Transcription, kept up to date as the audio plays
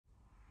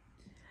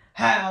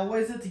How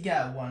is it to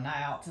go? One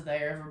out to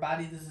there,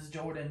 everybody. This is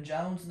Jordan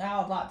Jones.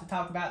 Now I'd like to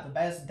talk about the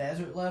best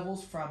desert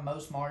levels from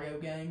most Mario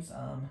games.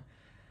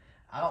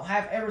 I don't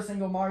have every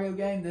single Mario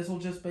game. This will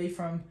just be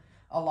from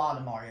a lot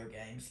of Mario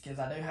games because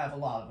I do have a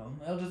lot of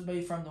them. It'll just be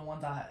from the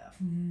ones I have.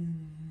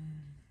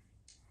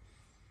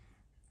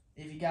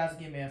 If you guys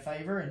give me a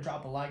favor and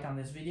drop a like on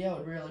this video,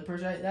 I'd really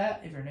appreciate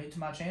that. If you're new to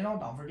my channel,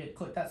 don't forget to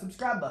click that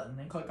subscribe button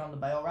and click on the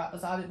bell right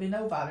beside it to be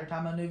notified every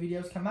time my new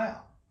videos come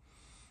out.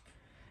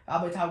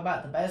 I'll be talking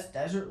about the best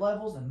desert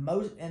levels in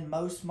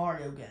most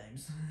Mario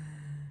games.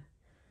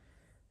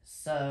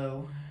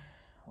 So,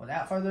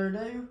 without further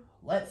ado,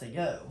 let's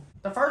go.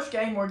 The first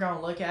game we're going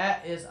to look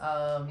at is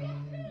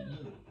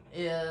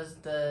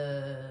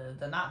the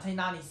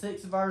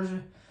 1996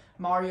 version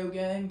Mario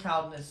game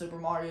called the Super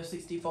Mario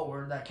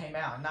 64 that came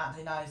out in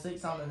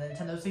 1996 on the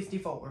Nintendo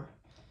 64.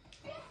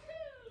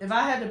 If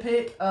I had to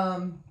pick,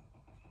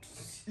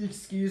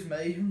 excuse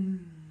me.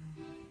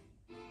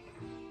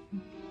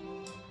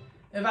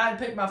 If I had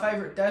to pick my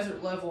favorite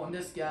desert level in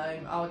this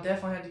game, I would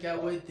definitely have to go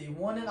with the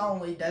one and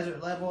only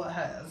desert level it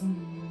has.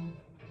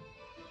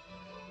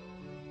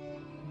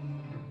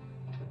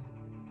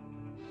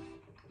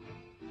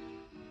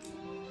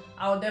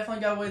 I would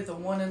definitely go with the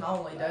one and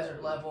only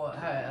desert level it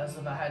has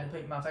if I had to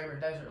pick my favorite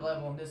desert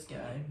level in this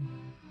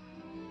game.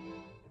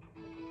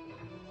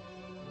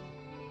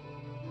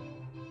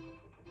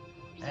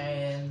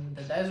 And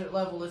the desert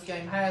level this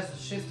game has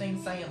is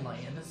Shifting Sand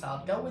Land, so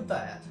I'll go with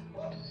that.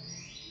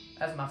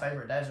 That's my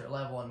favorite desert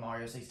level in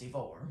Mario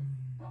 64.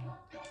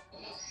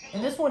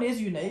 And this one is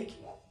unique.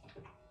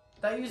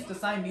 They use the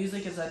same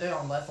music as they do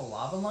on Lethal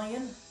Lava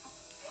Land.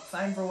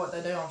 Same for what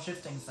they do on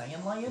Shifting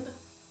Sand Land.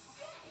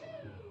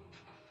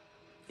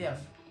 You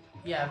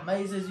have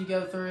mazes you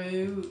go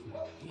through.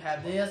 You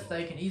have this.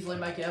 They can easily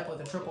make it up with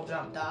a triple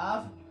jump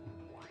dive.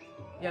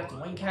 You have the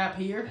wing cap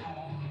here.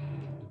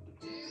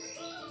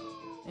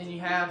 And you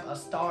have a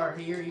star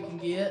here you can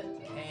get.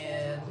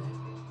 And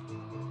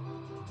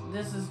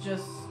this is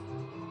just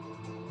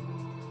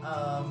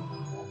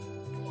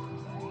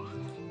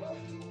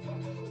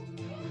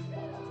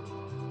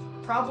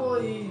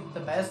probably the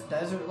best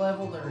desert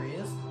level there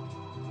is.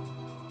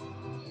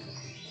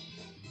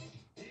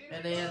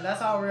 And then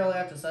that's all I really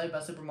have to say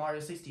about Super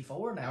Mario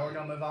 64. Now we're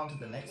going to move on to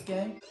the next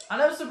game. I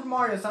know Super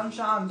Mario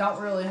Sunshine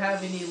don't really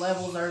have any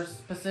levels that are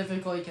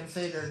specifically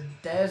considered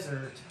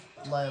desert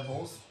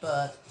levels,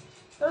 but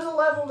there's a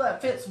level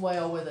that fits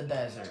well with a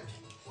desert.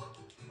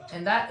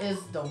 And that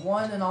is the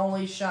one and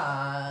only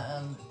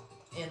shine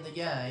in the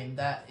game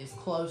that is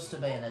close to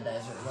being a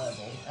desert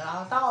level. And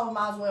I thought I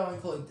might as well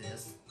include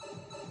this.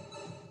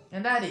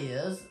 And that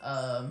is,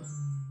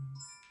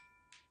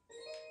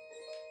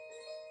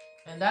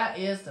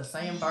 the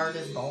Sam Bird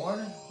is Born,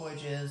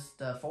 which is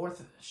the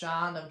fourth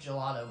shine of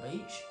Gelato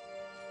Beach.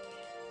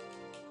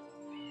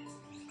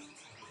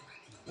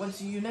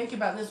 What's unique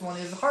about this one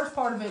is the first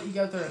part of it, you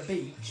go through a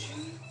beach,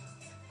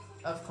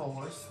 of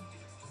course.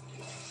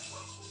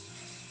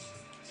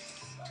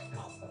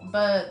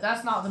 But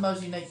that's not the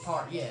most unique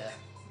part yet.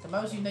 The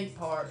most unique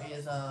part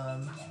is up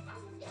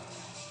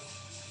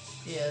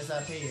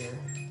here.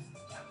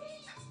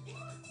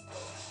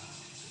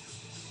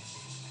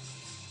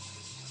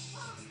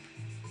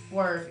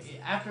 Where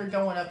after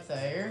going up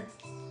there,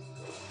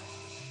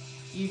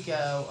 you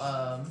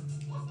go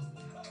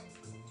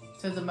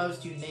to the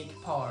most unique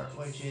part,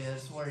 which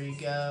is where you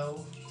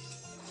go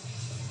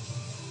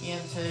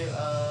into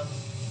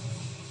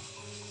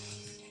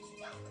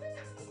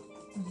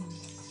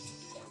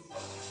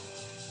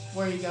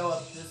where you go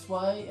up this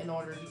way in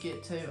order to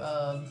get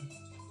to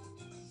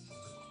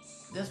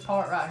this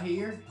part right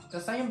here. The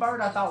Sand Bird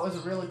I thought was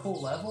a really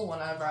cool level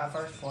whenever I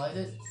first played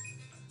it.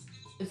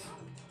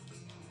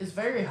 It's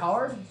very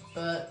hard,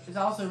 but it's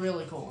also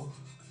really cool.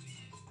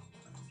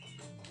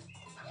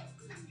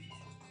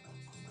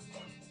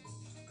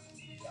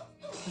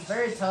 It's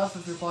very tough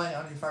if you're playing it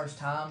on your first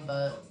time,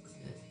 but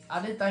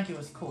I did think it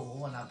was cool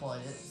when I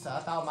played it, so I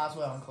thought I might as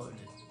well include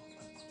it.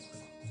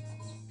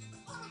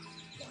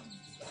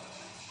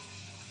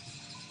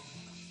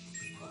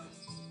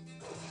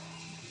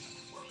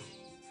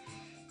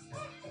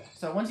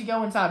 So once you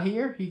go inside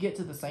here, you get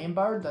to the Sand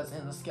Bird that's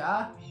in the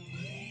sky.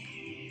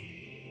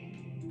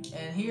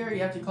 And here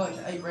you have to collect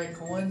 8 red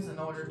coins in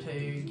order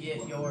to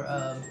get your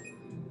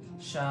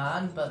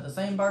shine. But the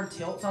Sand Bird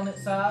tilts on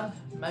its side,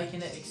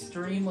 making it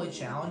extremely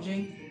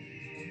challenging.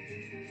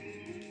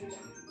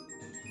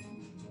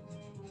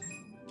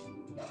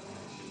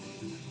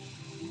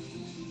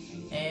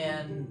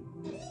 And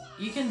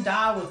you can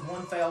die with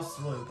one fell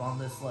swoop on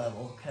this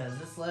level, because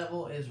this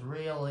level is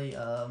really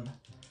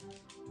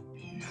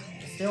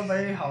it's still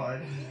very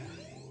hard.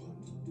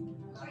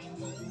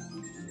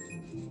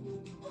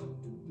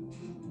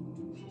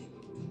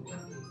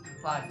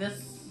 Like,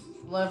 this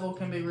level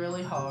can be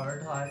really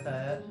hard like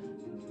that.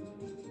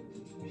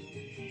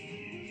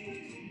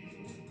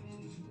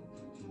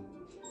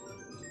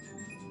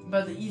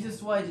 But the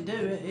easiest way to do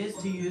it is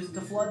to use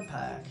the flood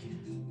pack.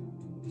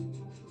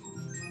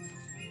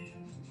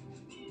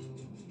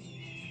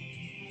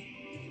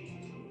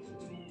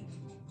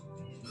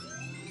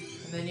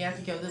 And then you have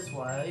to go this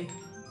way.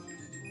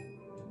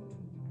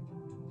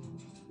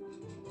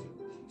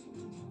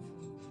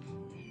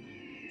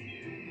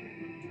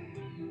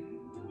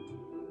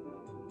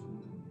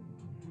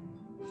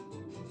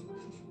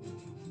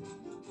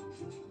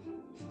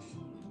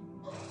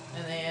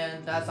 And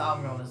then that's all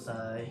I'm gonna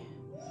say.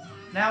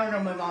 Now we're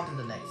gonna move on to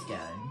the next game.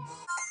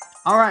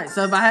 Alright,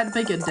 so if I had to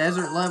pick a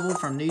desert level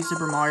from New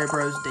Super Mario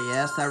Bros.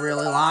 DS that I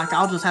really like,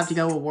 I'll just have to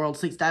go with World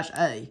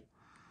 6-A.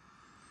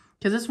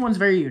 Because this one's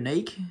very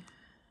unique.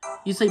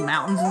 You see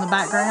mountains in the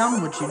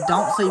background, which you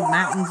don't see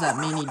mountains at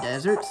many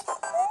deserts.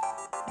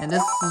 And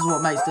this is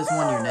what makes this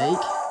one unique.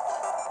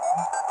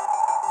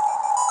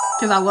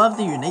 Because I love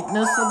the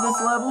uniqueness of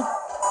this level.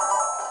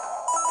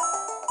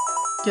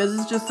 Because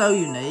it's just so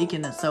unique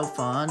and it's so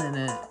fun and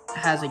it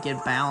has a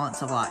good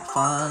balance of like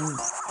fun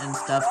and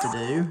stuff to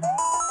do.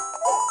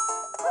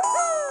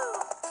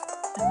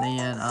 And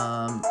then,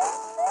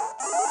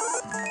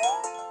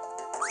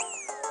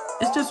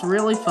 it's just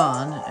really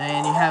fun,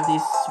 and you have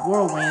these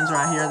whirlwinds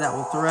right here that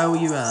will throw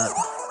you up.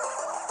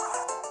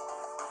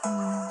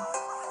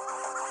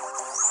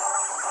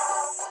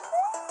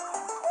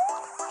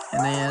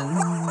 And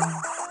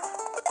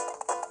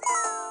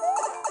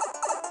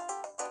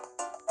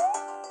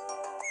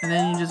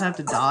then you just have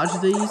to dodge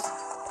these.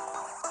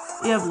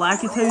 You have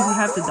Lakitus you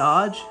have to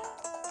dodge.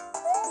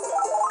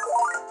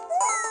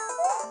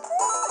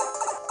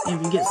 And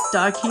if you get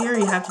stuck here,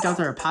 you have to go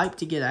through a pipe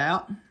to get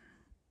out.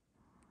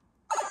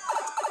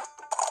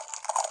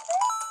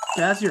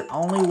 That's your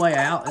only way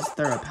out is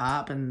through a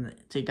pipe and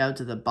to go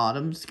to the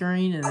bottom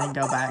screen and then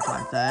go back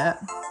like that.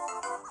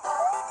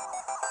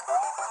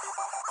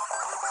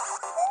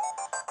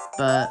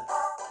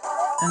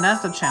 And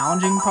that's the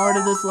challenging part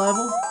of this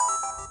level.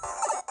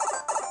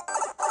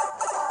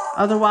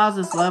 Otherwise,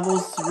 this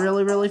level's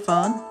really, really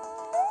fun.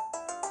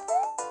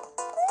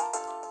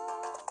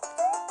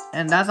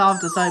 And that's all I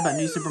have to say about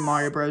New Super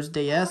Mario Bros.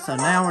 DS, so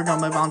now we're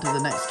going to move on to the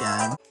next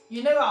game.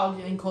 You knew I'll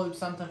include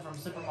something from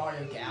Super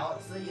Mario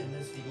Galaxy in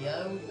this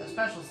video,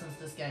 especially since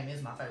this game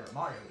is my favorite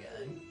Mario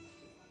game.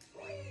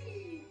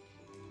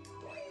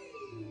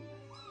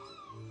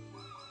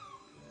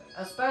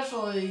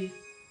 Especially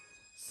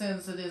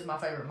since it is my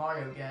favorite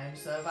Mario game,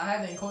 so if I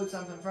had to include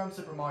something from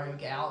Super Mario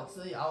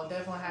Galaxy, I would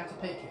definitely have to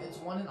pick its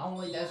one and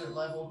only desert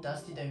level,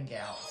 Dusty Dune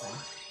Galaxy.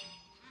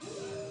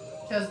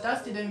 Because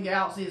Dusty Dune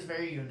Galaxy is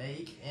very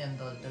unique in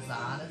the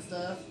design and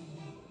stuff.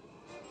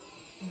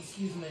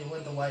 Excuse me,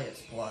 with the way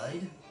it's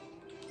played.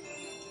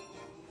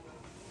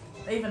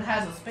 It even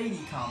has a Speedy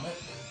Comet.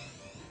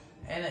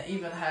 And it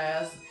even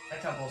has a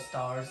couple of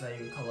stars that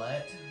you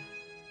collect.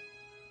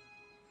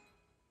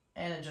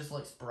 And it just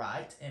looks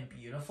bright and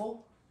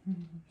beautiful.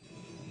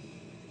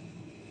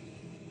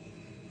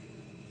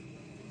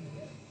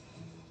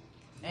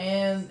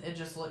 And it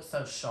just looks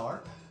so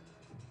sharp.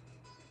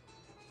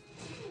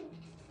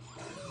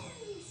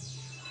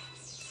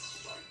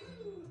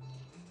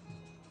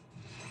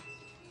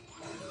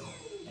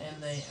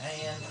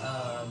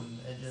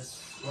 It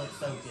just looks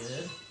so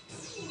good.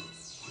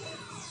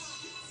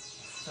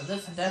 So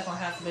this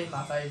definitely has to be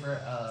my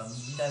favorite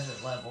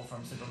desert level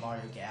from Super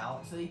Mario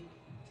Galaxy.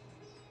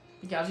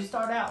 Because you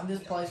start out in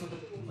this place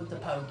with the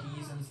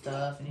Pokies and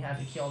stuff, and you have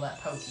to kill that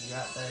Pokey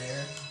right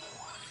there,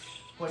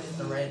 which is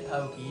the red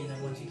Pokey. And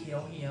then once you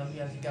kill him,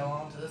 you have to go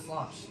on to this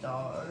launch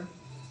star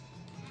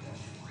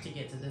to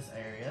get to this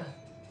area.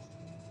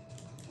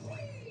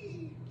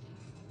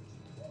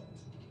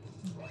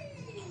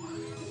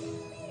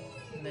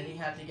 And then you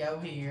have to go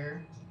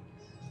here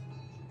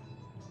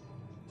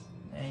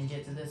and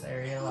get to this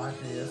area like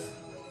this.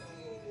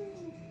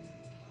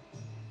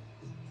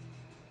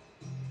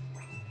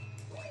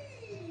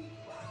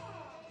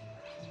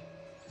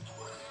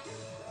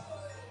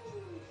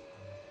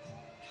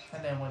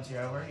 And then once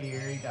you're over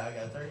here, you gotta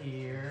go through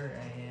here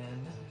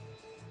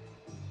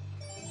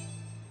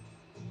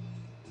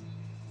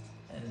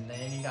and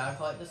then you gotta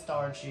collect the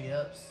star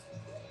chips.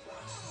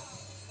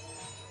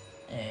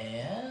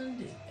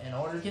 And in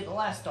order to get the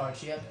last star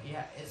chip,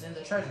 it's in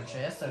the treasure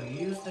chest, so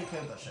use the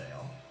Koopa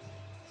shell.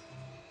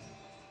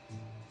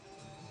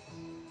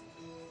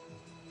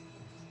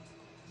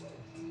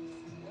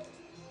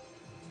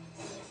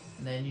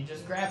 And then you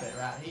just grab it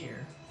right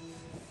here.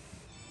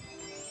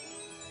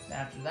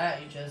 After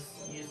that, you just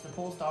use the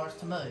pull stars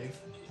to move.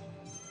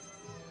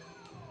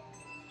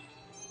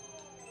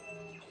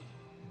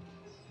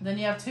 Then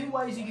you have two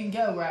ways you can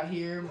go right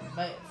here,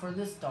 for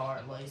this star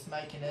at least,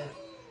 making it,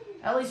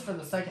 at least for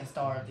the second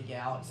star of the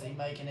galaxy,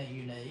 making it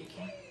unique.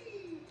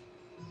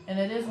 And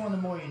it is one of the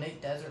more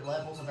unique desert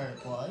levels I've ever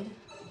played.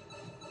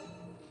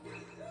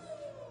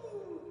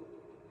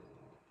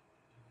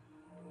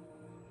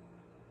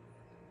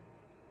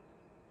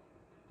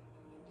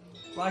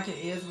 Like, it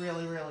is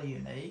really, really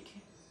unique.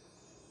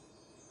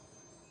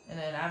 And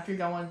then after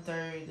going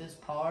through this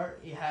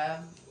part, you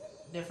have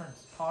different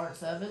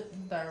parts of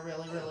it that are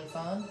really, really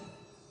fun.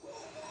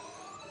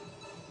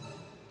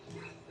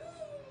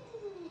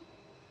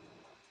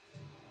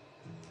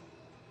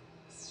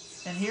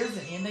 And here's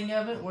the ending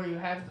of it where you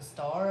have the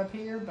star up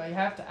here, but you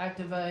have to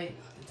activate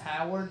the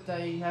tower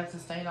that you have to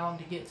stand on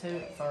to get to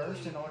it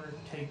first in order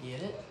to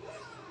get it.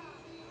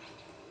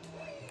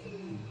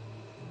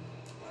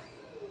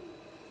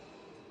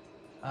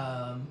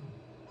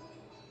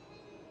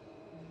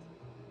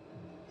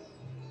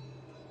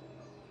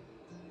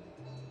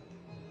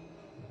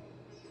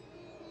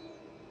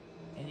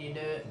 And you do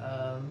it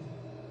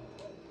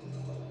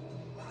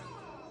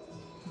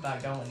by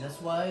going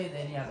this way, and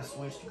then you have to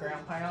switch to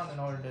ground pound in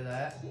order to do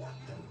that.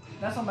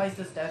 That's what makes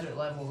this desert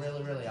level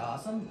really, really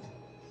awesome.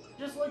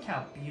 Just look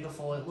how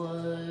beautiful it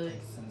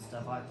looks and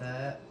stuff like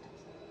that.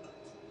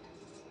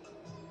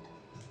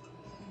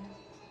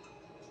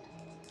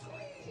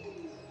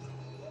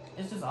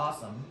 It's just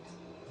awesome.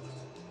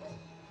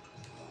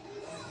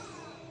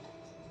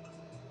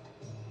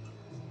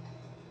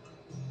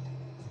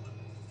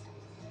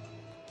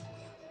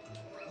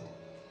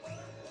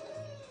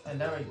 And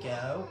there we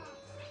go.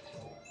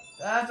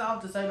 That's all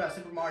to say about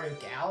Super Mario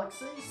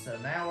Galaxy. So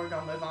now we're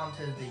going to move on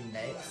to the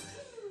next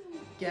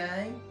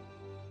game.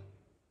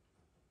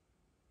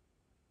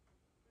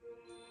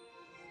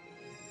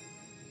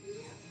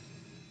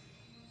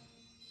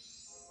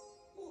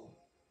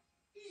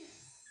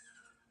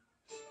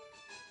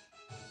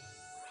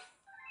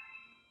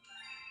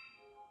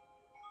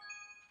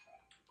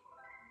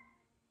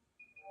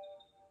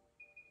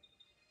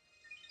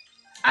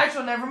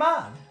 Actually, never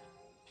mind.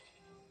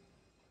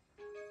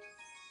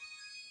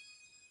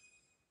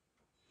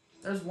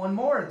 There's one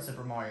more in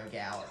Super Mario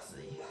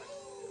Galaxy.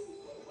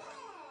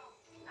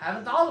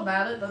 Haven't thought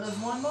about it, but there's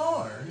one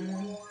more.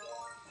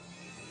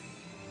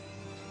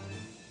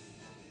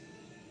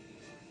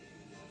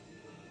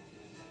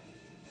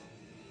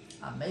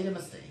 I made a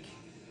mistake.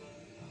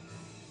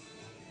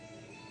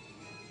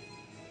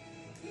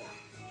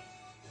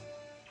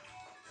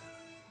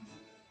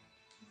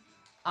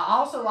 I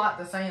also like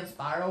the Sand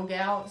Spiral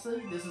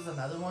Galaxy. This is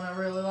another one I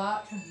really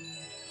like.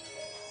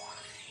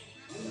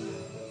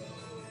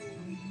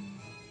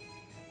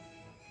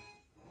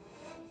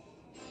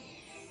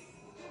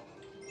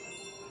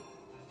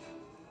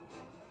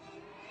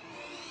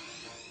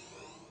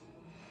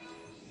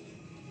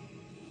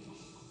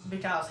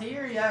 Because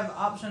here you have an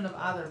option of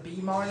either B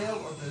Mario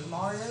or Boo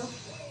Mario.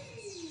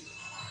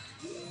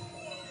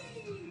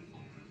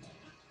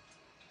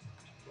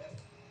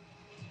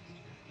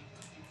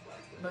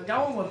 But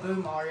going with Boo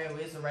Mario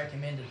is the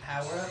recommended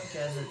power-up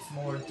because it's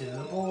more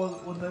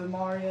doable with Boo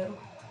Mario.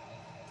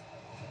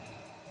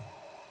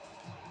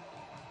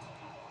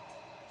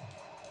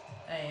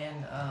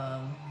 And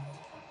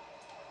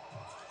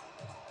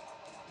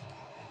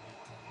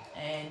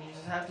you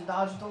just have to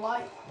dodge the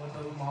light with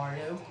Boo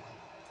Mario.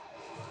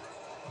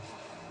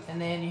 And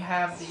then you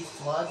have these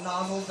flood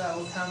nozzles that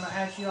will come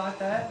at you like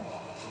that.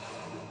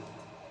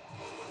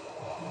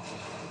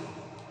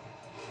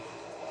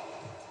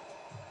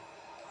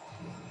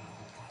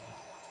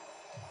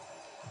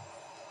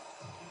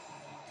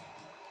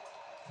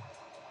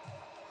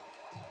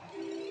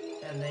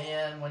 And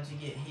then once you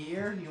get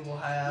here, you will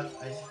have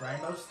a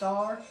rainbow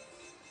star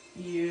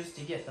you use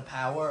to get the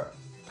power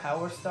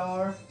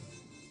star.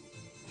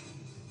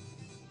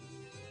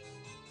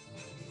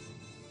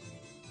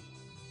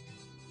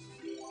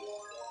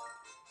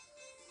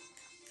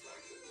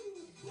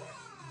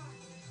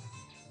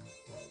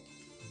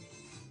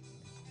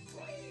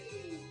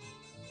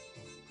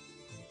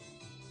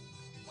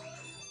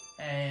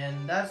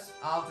 And that's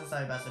all to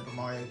say about Super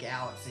Mario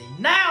Galaxy.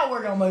 Now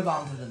we're going to move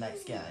on to the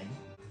next game.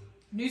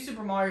 New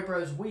Super Mario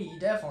Bros. Wii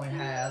definitely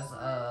has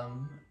a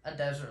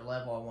desert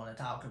level I want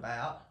to talk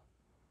about.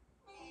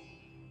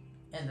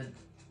 And it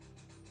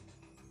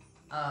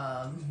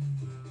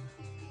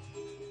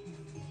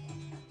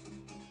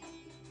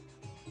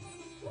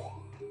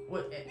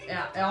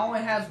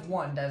only has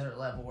one desert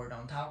level we're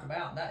going to talk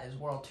about, and that is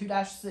World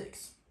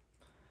 2-6.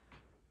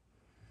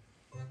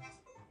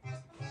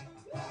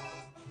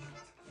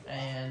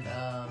 And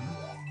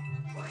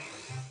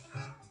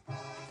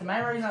the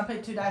main reason I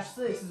picked 2-6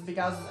 is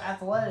because it's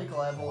athletic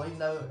level, even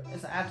though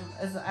it's an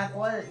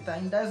athletic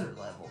thing desert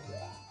level.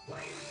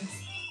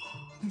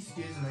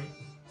 Excuse me.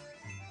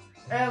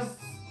 As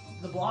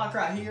the block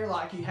right here,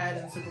 like you had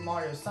in Super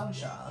Mario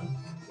Sunshine.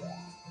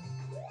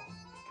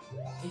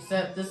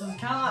 Except this is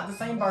kind of like the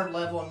same bird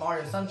level in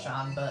Mario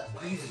Sunshine, but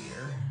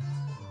easier.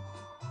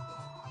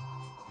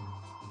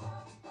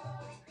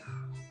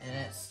 And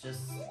it's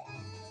just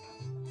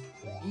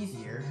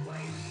easier.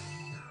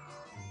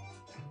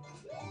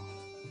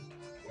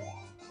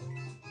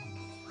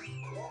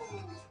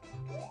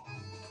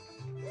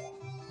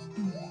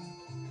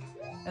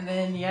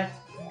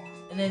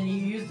 And then you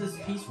use this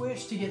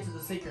P-switch to get to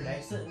the secret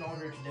exit in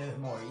order to do it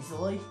more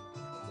easily.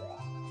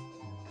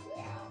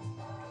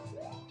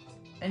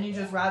 And you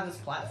just ride this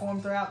platform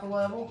throughout the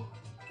level.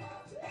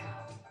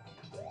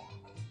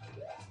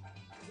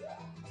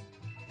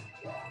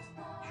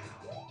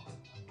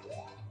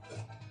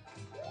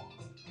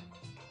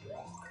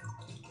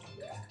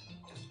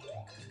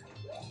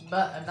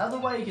 But another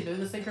way you can do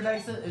the secret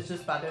exit is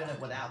just by doing it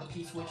without the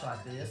P-switch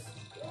like this.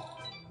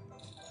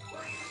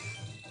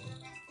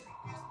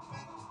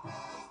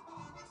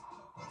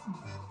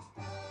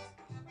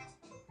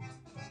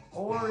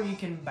 or you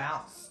can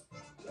bounce,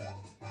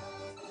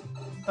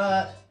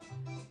 but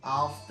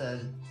off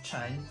the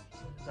chain,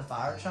 the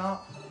fire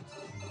chomp.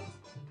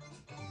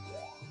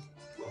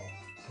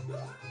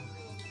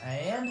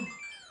 And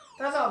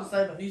that's all to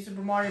say about New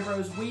Super Mario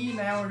Bros. Wii.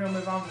 Now we're going to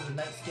move on to the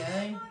next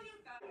game.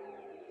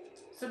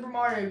 Super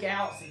Mario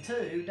Galaxy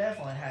 2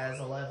 definitely has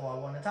a level I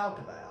want to talk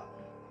about.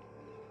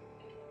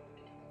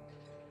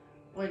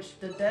 Which,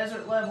 the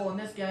desert level in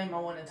this game I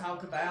want to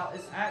talk about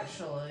is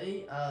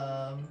actually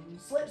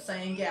Slip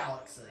Sand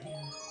Galaxy.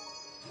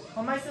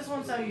 What makes this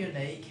one so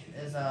unique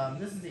is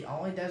this is the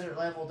only desert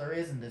level there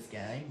is in this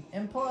game.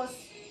 And plus,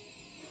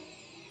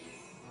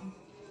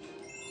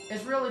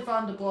 it's really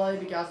fun to play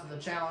because of the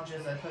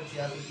challenges they put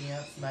you up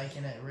against,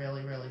 making it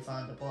really, really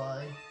fun to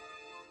play.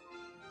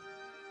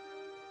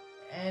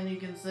 And you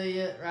can see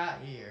it right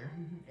here.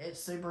 It's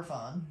super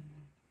fun.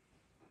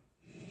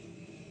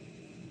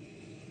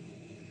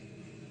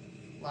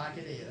 Like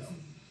it is.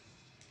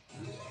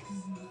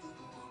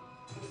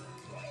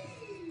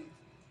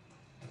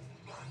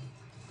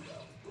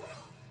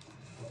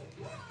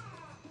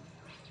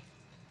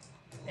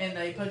 And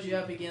they put you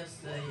up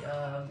against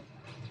the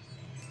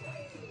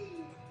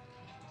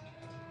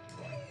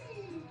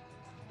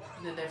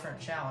different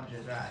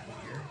challenges right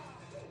here.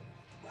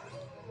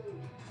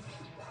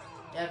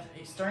 You have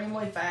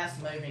extremely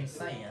fast moving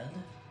sand.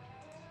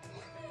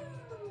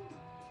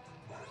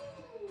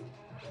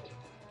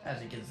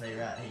 As you can see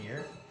right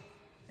here.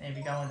 And if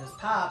you go in this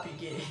pipe, you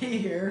get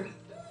here.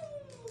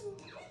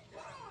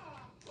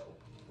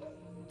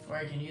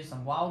 Where you can use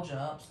some wall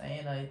jumps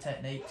and a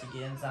technique to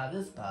get inside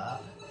this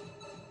pipe.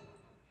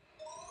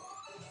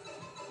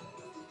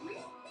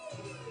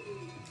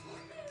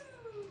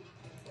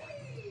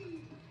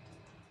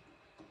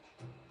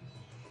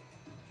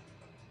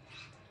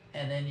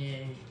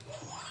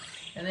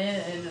 And then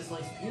it just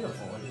looks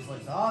beautiful. It just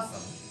looks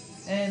awesome.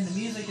 And the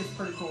music is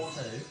pretty cool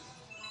too.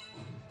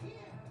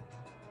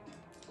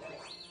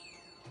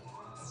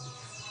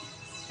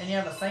 And you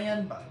have a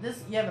sand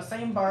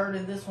bird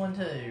in this one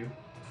too.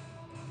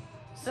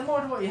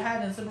 Similar to what you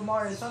had in Super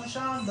Mario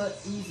Sunshine, but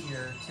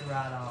easier to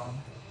ride on.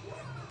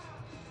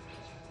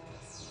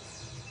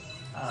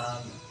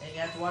 And you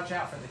have to watch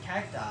out for the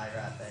cacti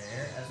right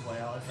there, as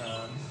well as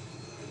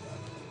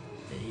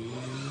the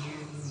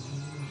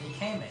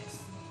Kamex.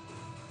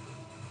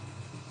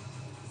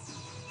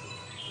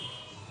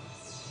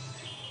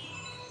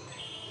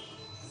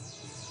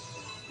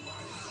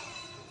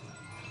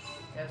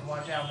 You have to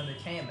watch out for the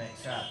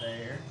Kamex right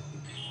there.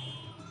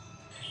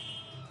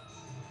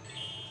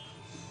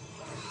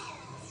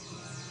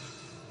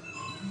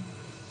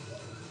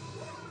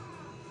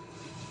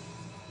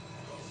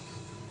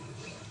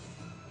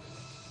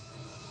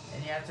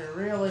 And you have to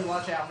really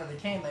watch out for the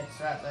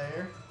Kamex right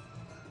there,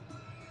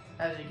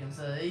 as you can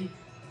see.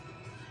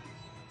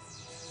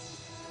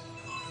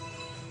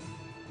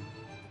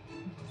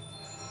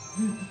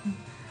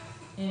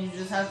 And you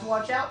just have to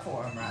watch out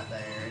for them right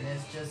there. And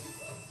it's just...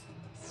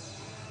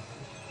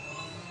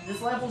 this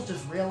level's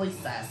just really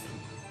sassy.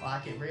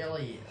 Like it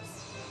really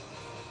is.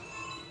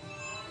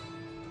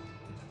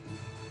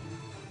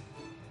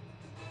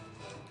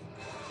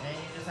 And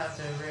you just have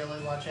to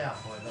really watch out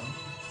for them.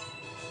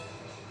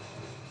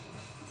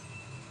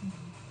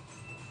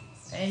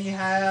 And you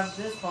have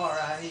this part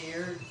right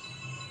here.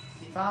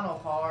 The final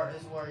part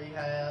is where you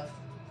have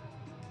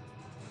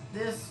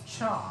this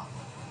chomp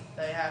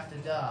they have to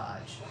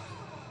dodge.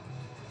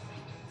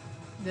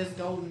 This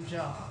golden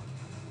chomp.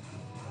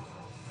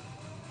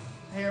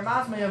 It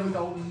reminds me of a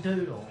golden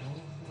doodle,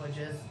 which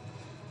is...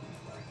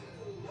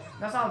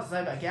 that's all to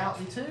say about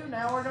Galaxy 2.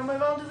 Now we're going to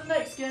move on to the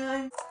next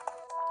game.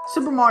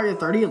 Super Mario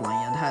 3D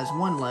Land has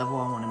one level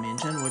I want to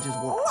mention, which is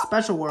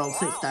Special World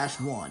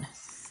 6-1.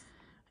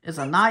 It's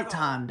a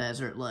nighttime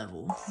desert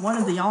level. One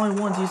of the only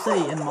ones you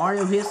see in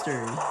Mario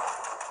history.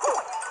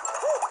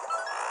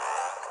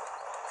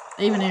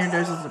 Even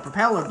introduces the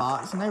propeller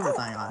box and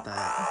everything like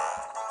that.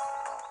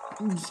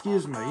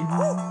 Excuse me.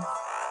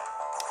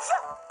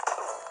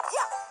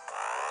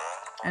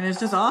 And it's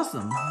just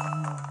awesome.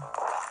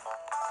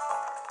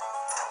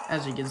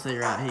 As you can see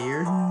right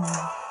here.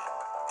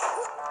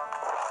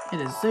 It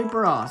is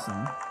super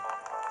awesome.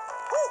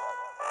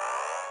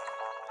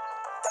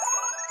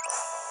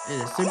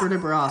 It is super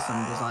duper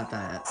awesome, just like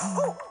that.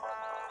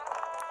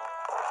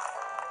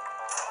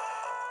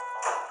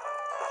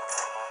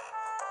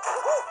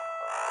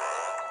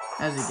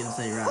 As you can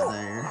see right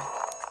there.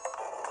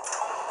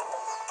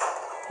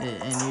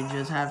 And you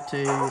just have to,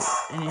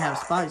 and you have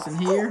spikes in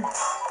here.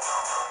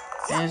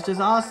 And it's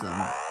just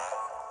awesome.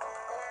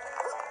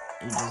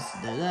 You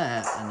just do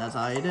that, and that's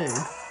all you do.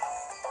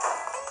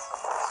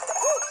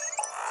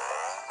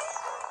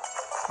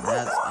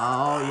 That's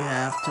all you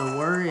have to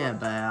worry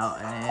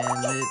about,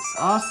 and it's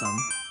awesome.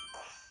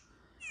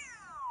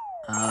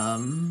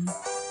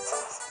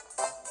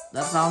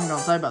 That's all I'm going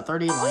to say about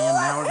 3D Land.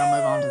 Now we're going to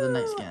move on to the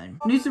next game.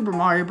 New Super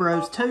Mario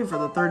Bros. 2 for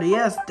the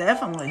 3DS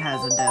definitely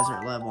has a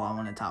desert level I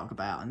want to talk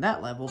about, and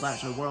that level is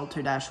actually World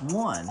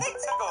 2-1.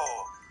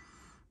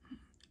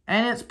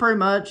 And it's pretty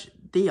much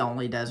the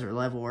only desert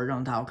level we're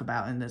going to talk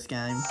about in this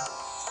game.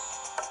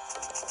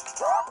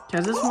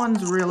 Because this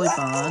one's really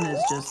fun.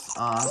 It's just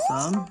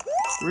awesome.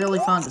 Really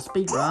fun to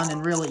speedrun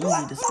and really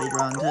easy to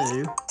speedrun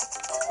too.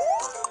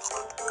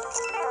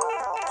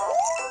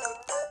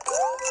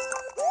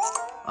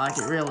 Like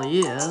it really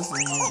is. And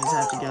you just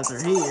have to go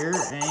through here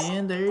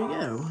and there you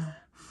go.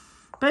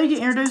 But you get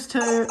introduced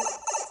to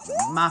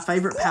my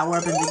favorite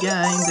power-up in the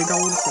game, the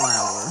gold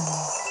flower.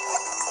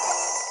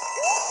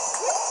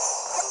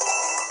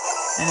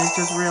 And it's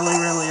just really,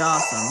 really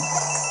awesome.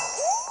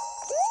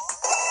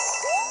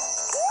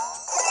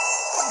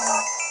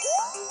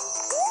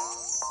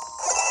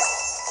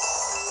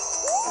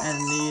 And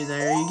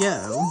there you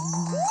go.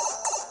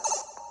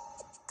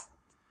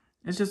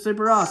 It's just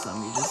super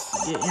awesome. You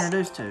just get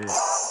introduced to it.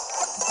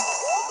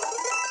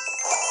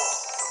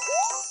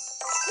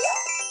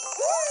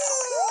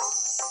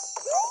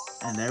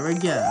 And there we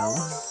go.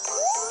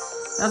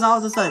 That's all I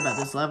have to say about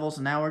this level,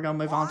 so now we're going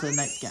to move on to the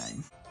next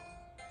game.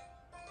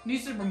 New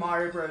Super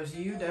Mario Bros.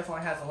 U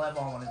definitely has a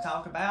level I want to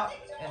talk about,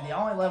 and the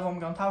only level I'm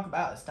going to talk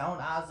about is Stone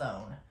Eye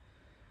Zone.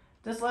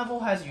 This level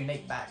has a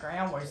unique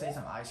background where you see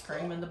some ice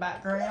cream in the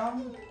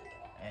background,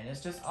 and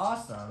it's just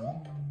awesome.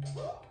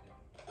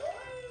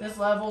 This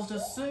level's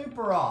just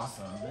super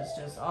awesome. It's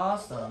just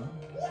awesome.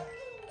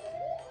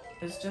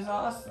 It's just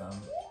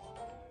awesome.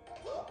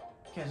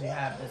 Because you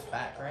have this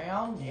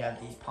background, you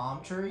have these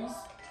palm trees,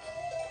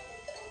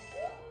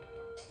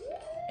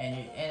 and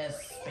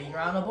it's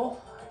speedrunnable,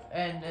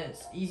 and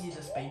it's easy to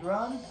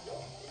speedrun.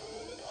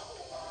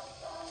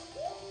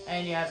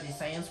 And you have these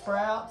sand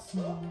sprouts.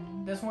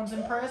 This one's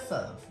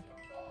impressive.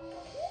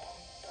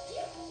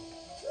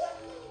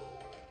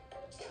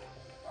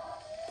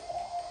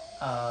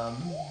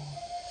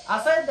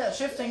 I said that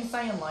Shifting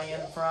Sand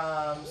Land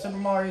from Super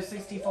Mario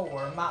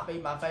 64 might be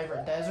my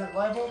favorite desert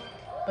level,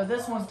 but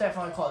this one's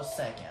definitely close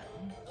second.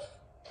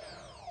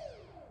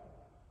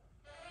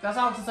 That's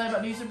all I have to say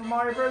about New Super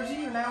Mario Bros.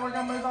 U. Now we're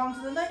going to move on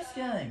to the next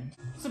game.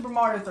 Super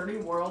Mario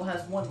 3D World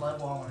has one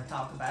level I want to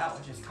talk about,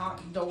 which is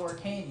Conquistador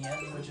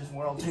Canyon, which is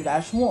World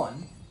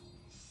 2-1.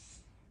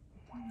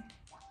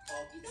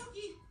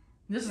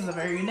 This is a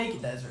very unique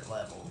desert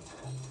level.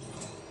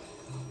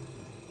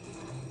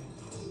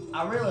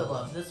 I really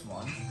love this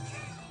one.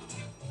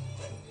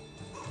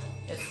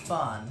 It's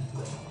fun.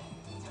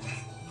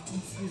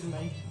 Excuse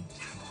me.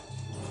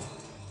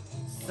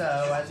 So,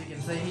 as you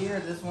can see here,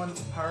 this one's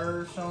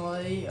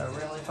personally a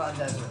really fun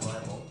desert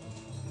level.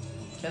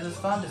 Because it's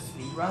fun to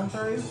speedrun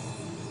through.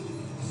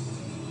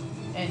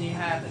 And you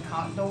have the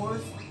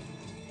Conquistadors.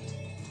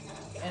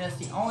 And it's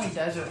the only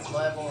desert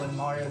level in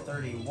Mario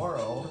 3D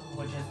World,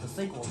 which is the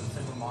sequel to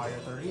Super Mario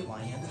 3D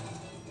Land.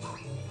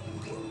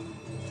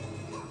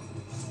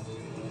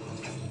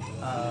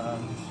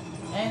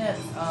 And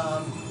it's,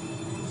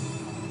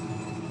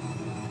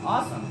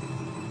 awesome.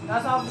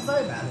 That's all I have to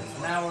say about it.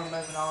 So now we're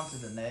moving on to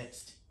the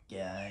next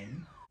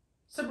game.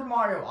 Super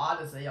Mario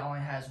Odyssey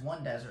only has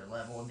one desert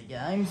level in the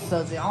game,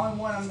 so the only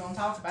one I'm going to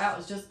talk about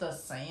is just the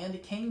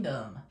Sand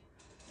Kingdom,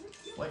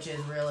 which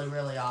is really,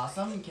 really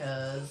awesome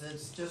because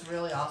it's just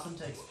really awesome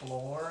to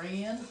explore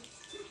in.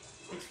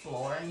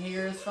 Exploring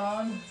here is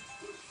fun.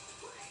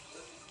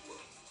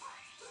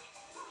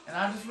 And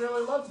I just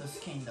really love this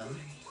kingdom.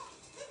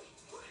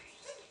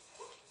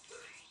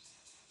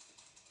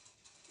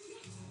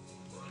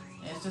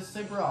 And it's just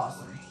super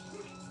awesome.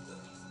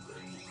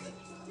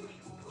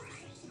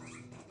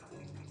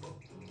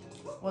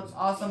 What's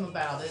awesome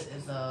about it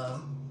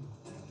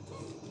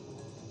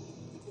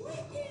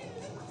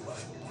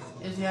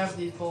is you have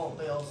these bullet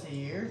bills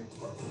here,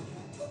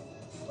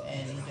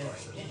 and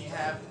you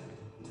have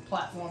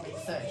platforming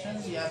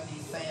sections. You have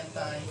these sand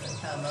things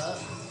that come up.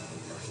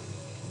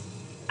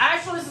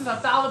 Actually, since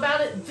I've thought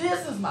about it,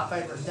 this is my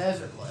favorite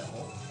desert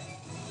level.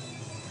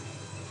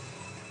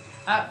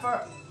 I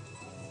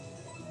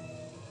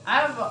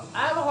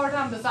have a hard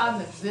time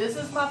deciding if this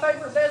is my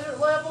favorite desert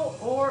level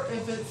or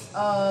if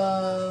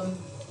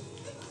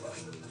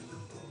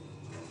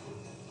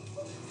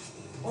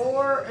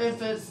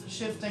it's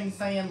Shifting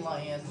Sand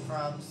Land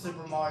from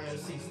Super Mario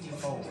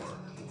 64.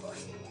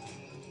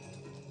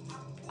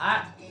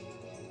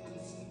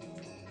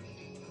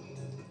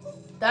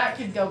 That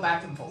could go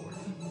back and forth.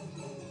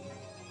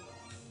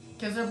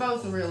 Because they're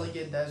both really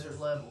good desert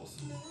levels.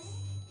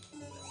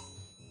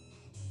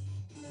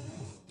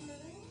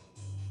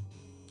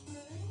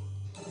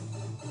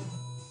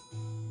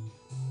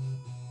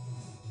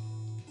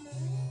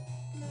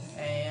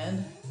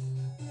 And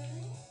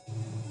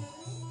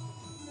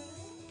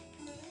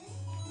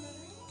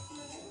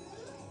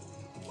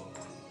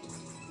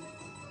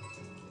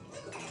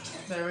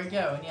there we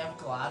go. And you have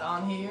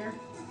Glidon here.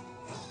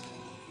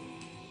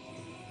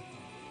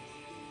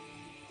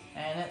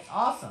 And it's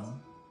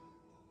awesome.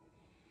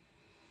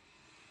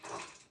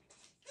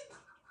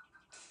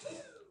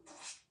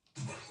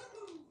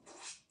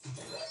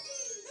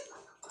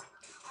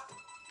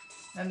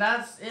 And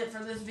that's it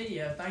for this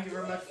video. Thank you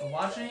very much for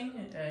watching,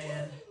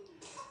 and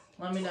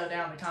let me know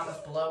down in the comments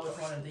below which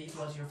one of these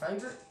was your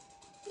favorite.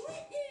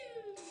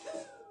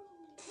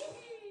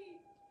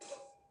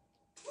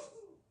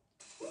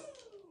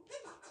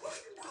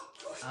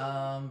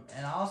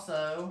 And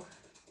also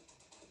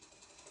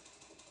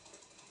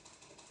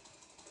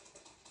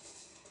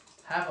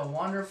have a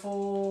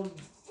wonderful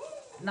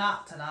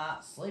night tonight.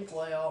 Sleep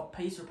well.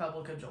 Peace,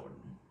 Republic of Jordan.